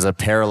this is a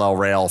parallel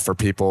rail for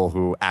people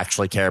who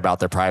actually care about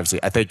their privacy?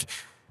 I think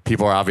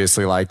people are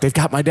obviously like, they've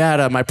got my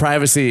data, my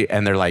privacy,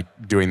 and they're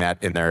like doing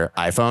that in their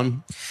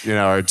iPhone,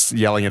 or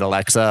yelling at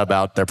Alexa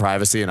about their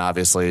privacy. And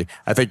obviously,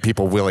 I think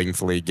people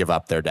willingly give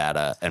up their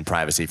data and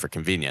privacy for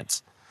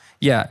convenience.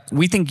 Yeah,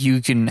 we think you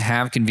can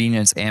have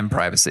convenience and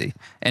privacy.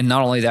 And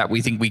not only that,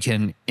 we think we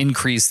can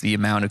increase the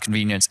amount of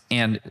convenience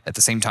and at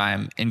the same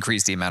time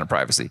increase the amount of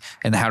privacy.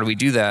 And how do we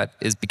do that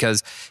is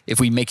because if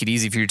we make it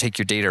easy for you to take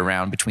your data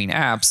around between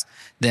apps,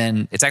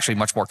 then it's actually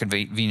much more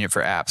convenient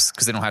for apps,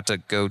 because they don't have to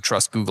go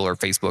trust Google or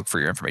Facebook for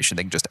your information.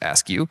 They can just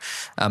ask you.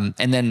 And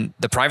then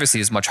the privacy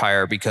is much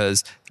higher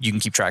because you can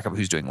keep track of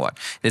who's doing what.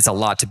 It's a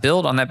lot to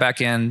build on that back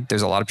end.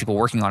 There's a lot of people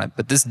working on it.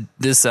 But this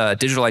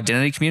digital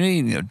identity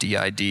community,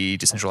 DID,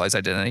 decentralized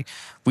identity,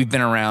 we've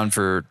been around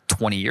for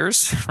 20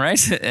 years, right?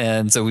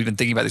 And so we've been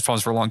thinking about these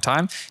problems for a long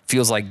time.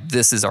 Feels like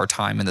this is our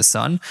time in the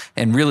sun.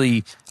 And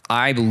really,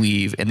 I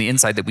believe, and the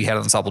insight that we had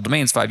on Unstoppable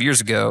Domains 5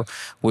 years ago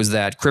was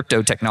that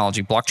crypto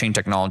technology, blockchain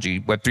technology,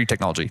 Web3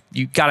 technology,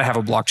 you got to have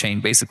a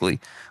blockchain basically,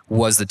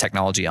 was the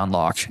technology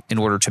unlock in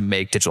order to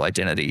make digital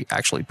identity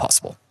actually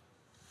possible.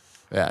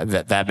 Yeah,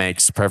 that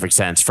makes perfect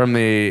sense. From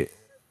the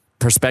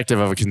perspective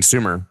of a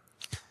consumer,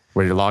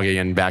 when you're logging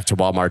in back to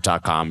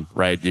Walmart.com,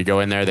 right? You go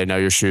in there, they know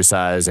your shoe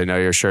size, they know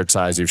your shirt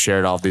size, you've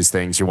shared all of these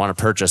things, you want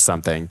to purchase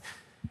something.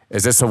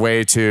 Is this a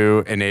way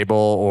to enable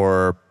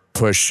or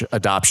push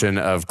adoption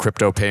of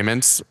crypto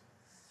payments?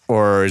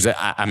 Or is it,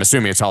 I'm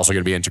assuming it's also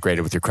going to be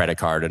integrated with your credit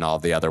card and all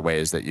the other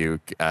ways that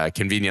you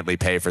conveniently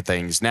pay for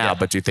things now. Yeah.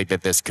 But do you think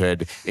that this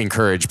could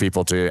encourage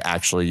people to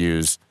actually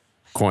use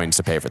coins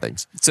to pay for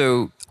things?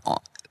 So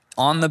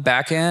on the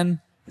back end,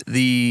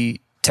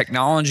 the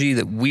technology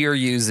that we are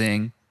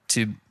using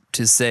to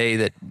say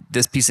that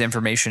this piece of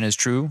information is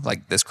true,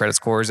 like this credit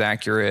score is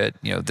accurate,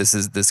 this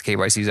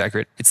KYC is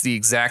accurate. It's the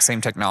exact same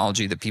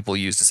technology that people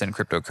use to send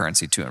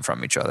cryptocurrency to and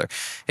from each other.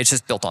 It's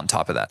just built on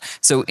top of that.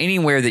 So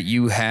anywhere that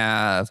you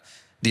have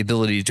the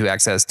ability to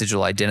access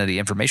digital identity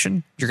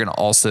information, you're going to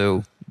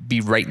also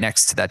be right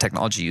next to that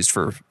technology used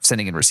for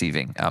sending and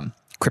receiving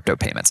crypto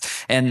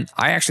payments. And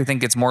I actually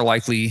think it's more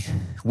likely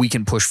we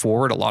can push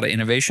forward a lot of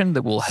innovation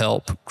that will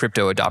help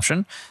crypto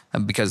adoption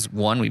because,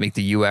 one, we make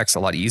the UX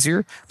a lot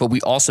easier, but we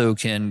also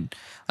can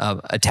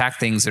attack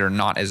things that are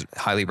not as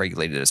highly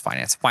regulated as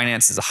finance.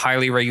 Finance is a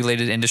highly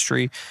regulated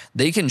industry.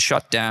 They can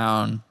shut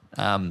down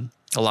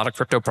a lot of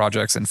crypto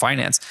projects in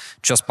finance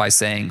just by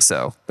saying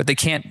so, but they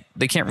can't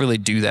really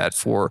do that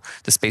for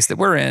the space that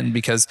we're in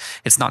because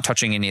it's not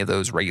touching any of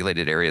those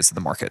regulated areas of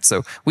the market.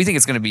 So we think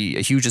it's going to be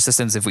a huge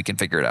assistance if we can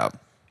figure it out.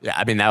 Yeah,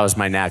 I mean, that was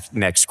my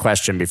next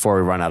question before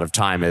we run out of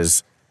time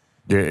is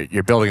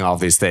you're building all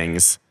these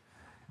things.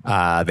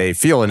 They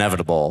feel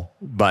inevitable,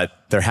 but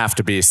there have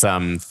to be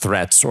some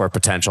threats or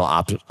potential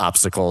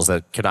obstacles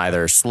that could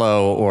either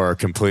slow or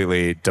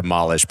completely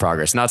demolish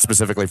progress. Not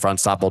specifically for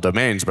unstoppable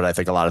domains, but I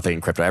think a lot of things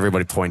in crypto.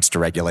 Everybody points to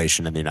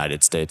regulation in the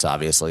United States,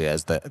 obviously,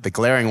 as the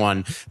glaring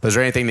one. But is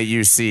there anything that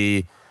you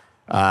see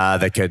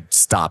that could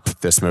stop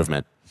this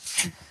movement?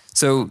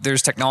 So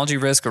there's technology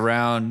risk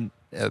around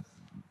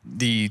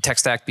the tech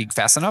stack being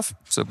fast enough.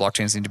 So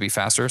blockchains need to be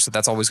faster. So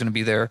that's always going to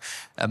be there.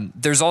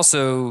 There's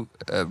also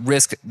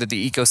risk that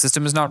the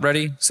ecosystem is not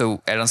ready.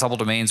 So at Unstoppable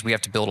Domains, we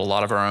have to build a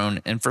lot of our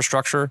own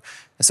infrastructure.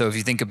 So if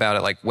you think about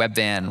it, like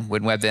Webvan,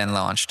 when Webvan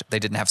launched, they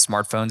didn't have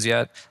smartphones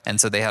yet.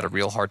 And so they had a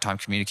real hard time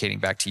communicating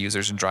back to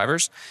users and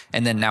drivers.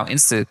 And then now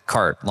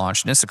Instacart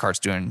launched, and Instacart's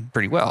doing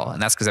pretty well.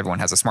 And that's because everyone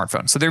has a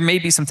smartphone. So there may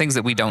be some things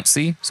that we don't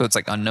see. So it's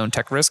like unknown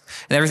tech risk,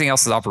 and everything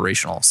else is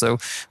operational. So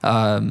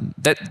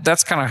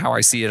that's kind of how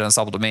I see it on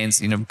Unstoppable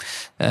Domains,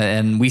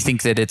 and we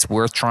think that it's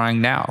worth trying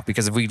now,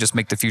 because if we just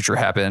make the future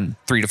happen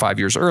 3 to 5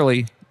 years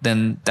early,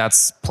 then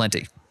that's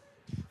plenty.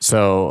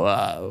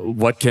 So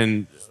what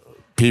can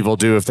people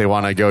do if they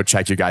want to go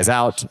check you guys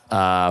out,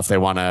 if they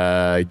want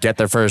to get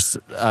their first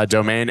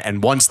domain?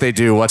 And once they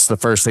do, what's the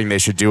first thing they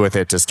should do with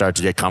it to start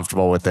to get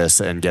comfortable with this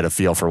and get a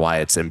feel for why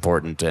it's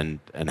important and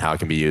how it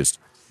can be used?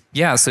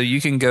 Yeah, so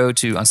you can go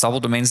to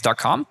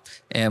unstoppabledomains.com,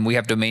 and we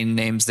have domain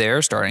names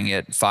there starting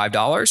at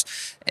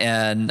 $5,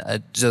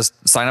 and just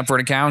sign up for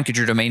an account, get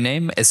your domain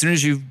name. As soon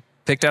as you've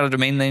picked out a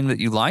domain name that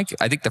you like,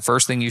 I think the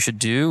first thing you should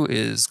do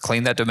is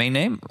claim that domain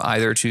name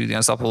either to the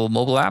Unstoppable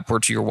mobile app or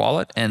to your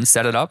wallet and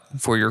set it up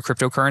for your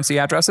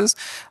cryptocurrency addresses,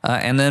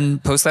 and then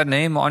post that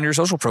name on your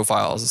social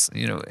profiles,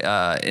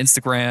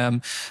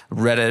 Instagram,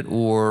 Reddit,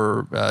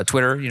 or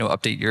Twitter.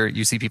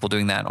 You see people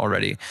doing that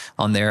already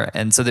on there,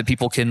 and so that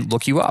people can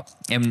look you up.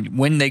 And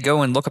when they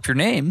go and look up your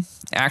name,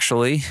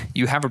 actually,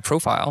 you have a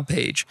profile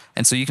page,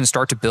 and so you can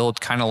start to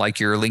build kind of like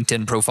your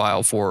LinkedIn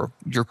profile for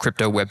your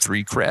crypto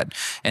Web3 cred,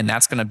 and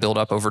that's going to build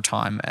up over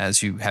time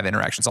as you have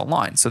interactions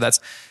online. So that's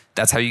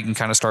how you can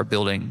kind of start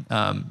building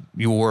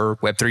your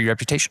Web3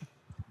 reputation.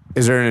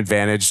 Is there an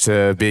advantage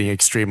to being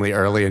extremely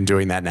early and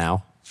doing that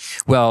now?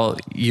 Well,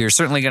 you're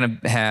certainly going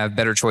to have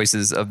better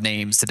choices of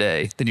names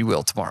today than you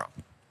will tomorrow.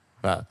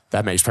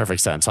 That makes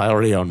perfect sense. I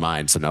already own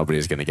mine, so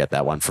nobody's going to get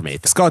that one from me.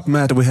 Scott,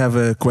 Matt, we have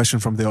a question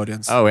from the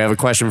audience. Oh, we have a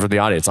question from the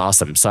audience.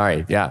 Awesome.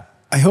 Sorry. Yeah.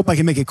 I hope I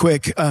can make it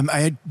quick.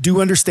 I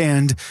do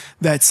understand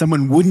that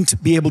someone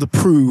wouldn't be able to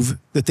prove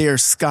that they are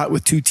Scott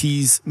with 2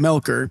 T's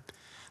Melker,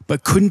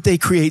 but couldn't they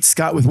create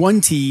Scott with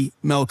 1 T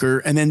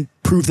Melker and then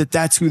prove that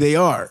that's who they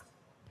are?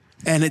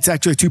 And it's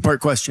actually a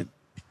 2-part question.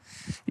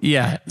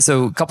 Yeah,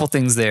 so a couple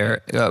things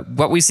there.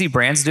 What we see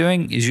brands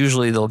doing is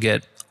usually they'll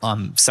get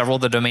several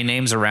of the domain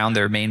names around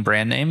their main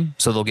brand name.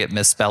 So they'll get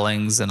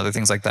misspellings and other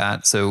things like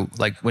that. So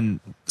like when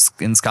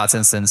in Scott's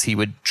instance, he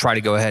would try to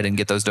go ahead and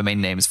get those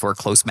domain names for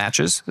close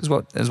matches is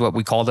what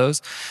we call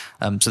those,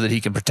 so that he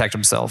can protect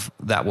himself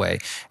that way.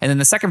 And then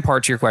the second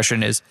part to your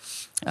question is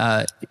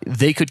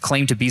they could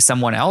claim to be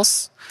someone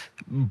else,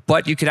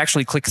 but you could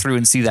actually click through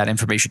and see that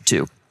information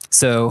too.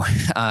 So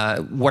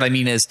what I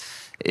mean is,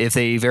 if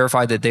they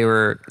verified that they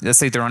were, let's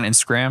say they're on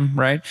Instagram,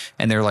 right?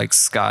 And they're like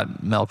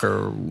Scott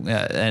Melker,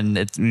 and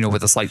it's,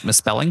 with a slight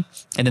misspelling.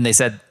 And then they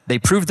said, they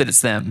proved that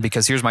it's them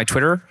because here's my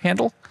Twitter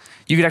handle.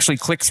 You could actually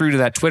click through to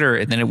that Twitter,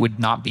 and then it would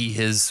not be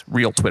his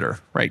real Twitter,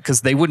 right?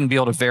 Because they wouldn't be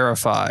able to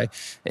verify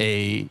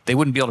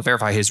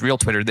his real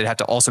Twitter. They'd have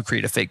to also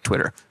create a fake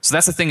Twitter. So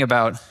that's the thing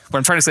about what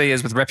I'm trying to say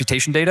is with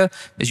reputation data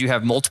is you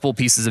have multiple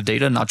pieces of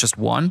data, not just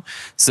one.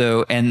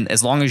 So, and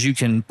as long as you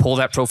can pull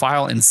that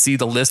profile and see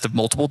the list of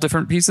multiple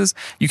different pieces,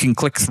 you can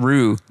click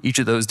through each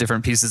of those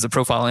different pieces of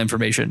profile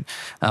information,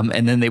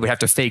 and then they would have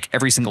to fake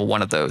every single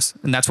one of those.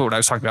 And that's what I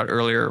was talking about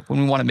earlier.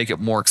 When we want to make it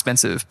more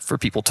expensive for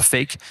people to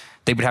fake,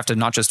 they would have to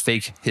not just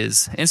fake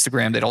his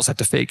Instagram, they'd also have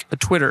to fake a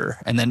Twitter.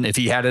 And then if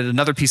he had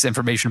another piece of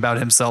information about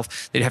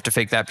himself, they'd have to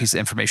fake that piece of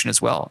information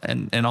as well,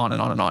 and on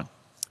and on and on.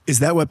 Is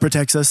that what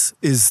protects us?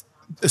 Is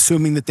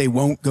assuming that they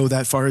won't go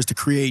that far as to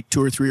create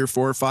 2 or 3 or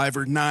 4 or 5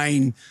 or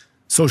 9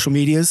 social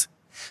medias?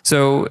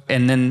 So,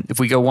 and then if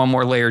we go one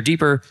more layer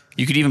deeper,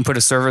 you could even put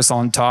a service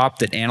on top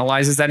that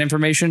analyzes that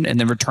information and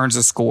then returns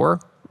a score,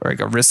 or like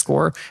a risk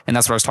score. And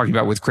that's what I was talking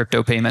about with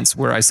crypto payments,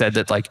 where I said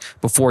that like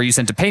before you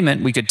sent a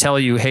payment, we could tell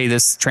you, hey,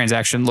 this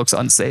transaction looks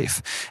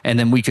unsafe. And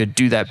then we could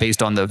do that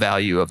based on the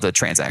value of the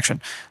transaction.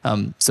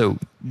 So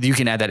you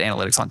can add that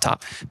analytics on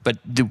top, but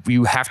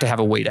you have to have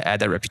a way to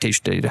add that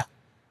reputation data.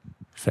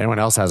 If anyone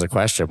else has a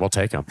question, we'll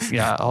take them.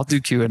 Yeah, I'll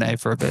do Q&A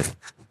for a bit.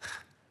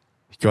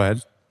 Go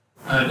ahead.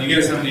 Do you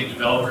guys have any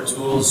developer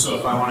tools? So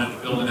if I wanted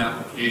to build an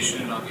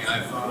application on the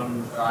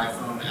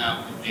iPhone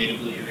app would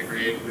natively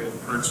integrate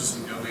with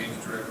purchasing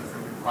domains directly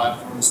from your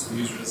platform, so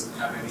the user doesn't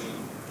have any.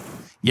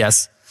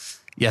 Yes.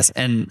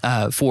 And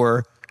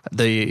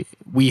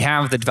we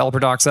have the developer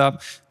docs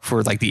up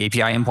for like the API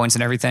endpoints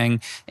and everything.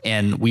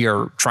 And we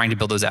are trying to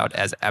build those out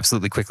as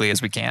absolutely quickly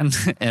as we can.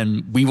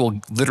 And we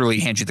will literally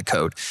hand you the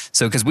code.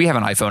 So, because we have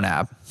an iPhone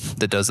app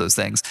that does those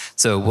things.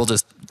 So we'll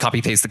just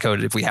copy paste the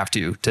code if we have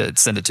to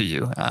send it to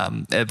you.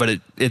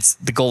 But it's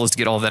the goal is to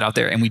get all of that out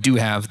there. And we do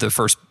have the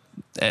first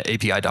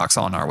API docs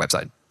on our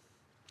website.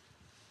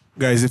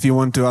 Guys, if you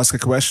want to ask a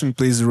question,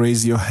 please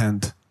raise your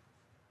hand.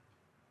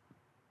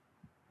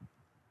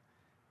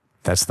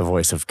 That's the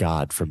voice of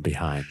God from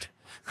behind.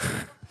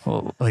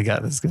 Well, we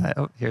got this guy.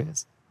 Oh, here he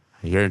is.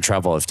 You're in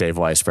trouble if Dave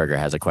Weisberger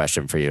has a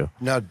question for you.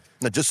 No,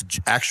 just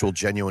actual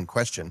genuine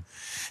question.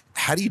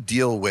 How do you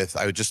deal with,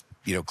 I just,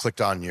 clicked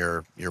on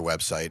your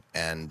website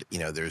and,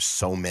 there's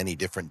so many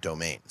different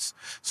domains.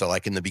 So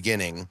like in the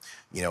beginning,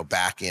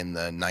 back in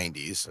the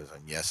 90s,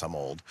 yes, I'm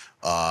old,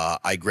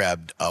 I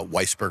grabbed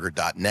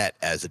Weisberger.net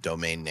as a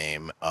domain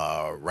name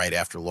right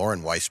after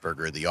Lauren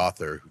Weisberger, the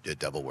author who did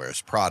Devil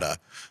Wears Prada,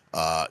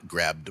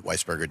 grabbed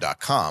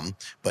Weisberger.com,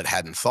 but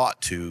hadn't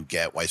thought to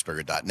get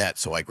Weisberger.net,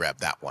 so I grabbed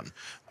that one.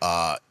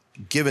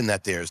 Given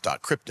that there's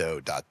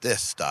 .crypto,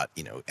 .this,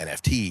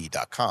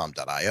 NFT, .com,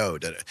 .io,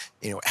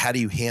 how do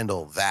you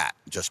handle that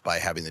just by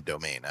having the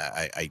domain?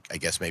 I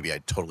guess maybe I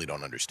totally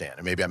don't understand.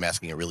 Or maybe I'm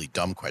asking a really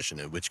dumb question,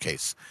 in which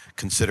case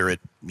consider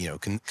it,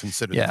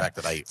 consider the fact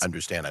that I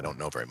understand I don't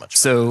know very much.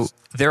 So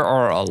there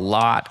are a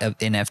lot of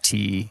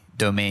NFT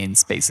domain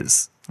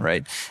spaces,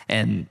 right?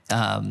 And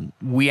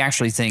we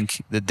actually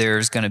think that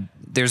there's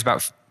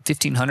about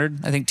 1,500,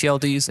 I think,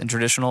 TLDs in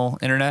traditional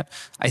internet.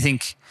 I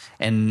think,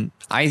 and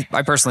I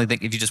personally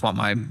think, if you just want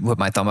put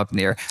my thumb up in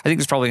the air, I think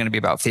there's probably going to be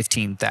about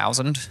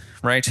 15,000,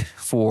 right,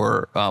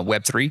 for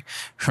Web3,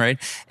 right?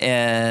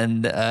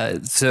 And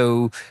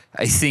so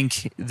I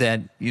think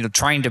that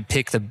trying to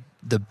pick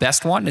the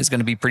best one is going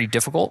to be pretty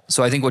difficult.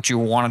 So I think what you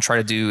want to try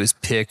to do is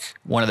pick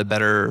one of the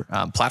better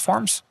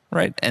platforms.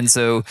 Right. And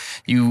so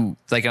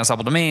like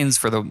Unstoppable Domains,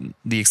 for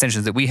the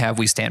extensions that we have,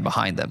 we stand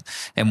behind them.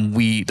 And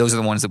those are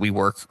the ones that we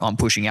work on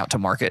pushing out to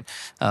market.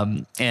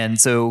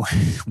 And so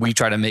we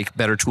try to make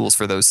better tools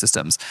for those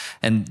systems.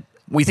 And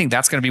we think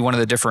that's going to be one of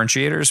the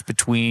differentiators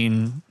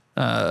between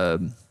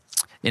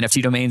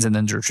NFT domains and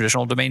then the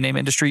traditional domain name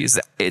industry, is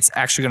that it's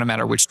actually going to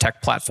matter which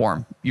tech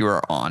platform you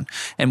are on.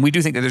 And we do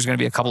think that there's going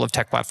to be a couple of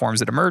tech platforms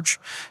that emerge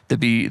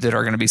that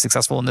are going to be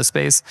successful in this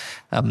space.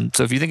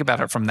 So if you think about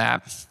it from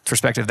that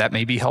perspective, that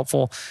may be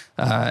helpful.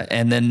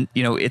 And then,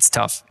 it's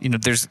tough.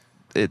 There's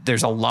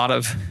a lot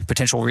of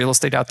potential real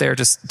estate out there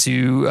just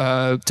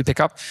to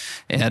pick up.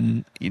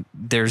 And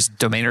there's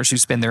domainers who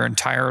spend their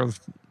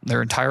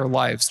entire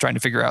lives trying to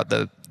figure out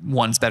the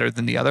one's better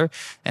than the other,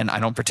 and I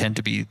don't pretend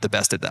to be the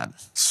best at that.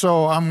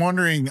 So I'm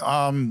wondering,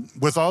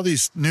 with all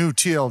these new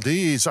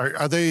TLDs,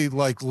 are they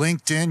like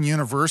linked in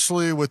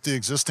universally with the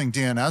existing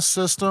DNS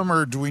system,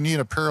 or do we need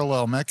a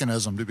parallel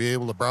mechanism to be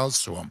able to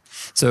browse to them?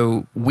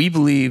 So we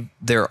believe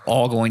they're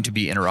all going to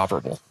be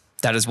interoperable.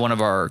 That is one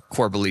of our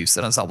core beliefs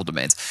at Unstoppable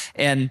Domains.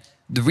 And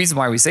the reason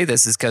why we say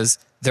this is because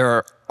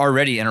they're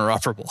already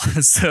interoperable.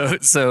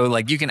 so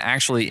like you can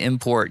actually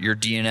import your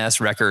DNS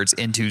records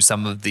into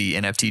some of the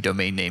NFT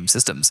domain name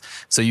systems.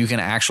 So you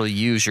can actually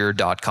use your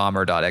 .com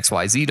or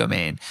 .xyz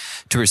domain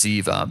to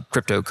receive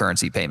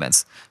cryptocurrency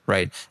payments,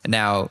 right? And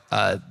now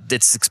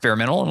it's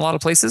experimental in a lot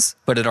of places,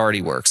 but it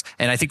already works.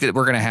 And I think that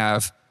we're going to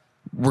have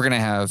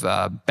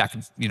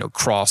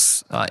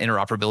cross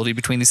interoperability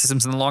between these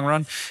systems in the long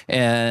run.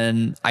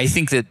 And I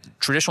think that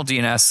traditional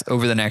DNS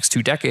over the next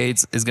 2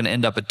 decades is going to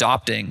end up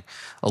adopting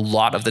a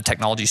lot of the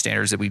technology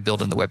standards that we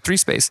build in the Web3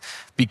 space,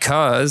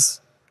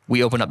 because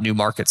we open up new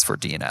markets for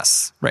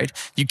DNS, right?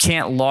 You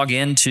can't log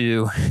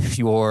into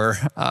your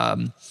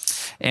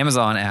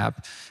Amazon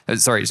app.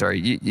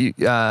 You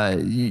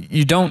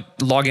don't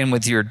log in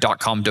with your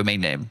 .com domain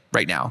name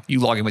right now.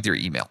 You log in with your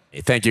email.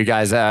 Thank you,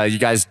 guys. You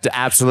guys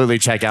absolutely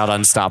check out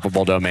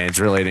Unstoppable Domains.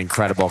 Really an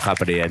incredible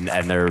company, and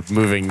they're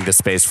moving the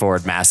space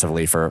forward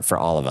massively for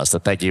all of us. So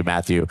thank you,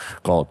 Matthew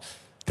Gould.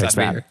 Thanks,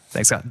 Matt.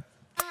 Thanks, Scott.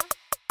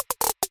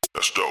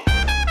 That's dope.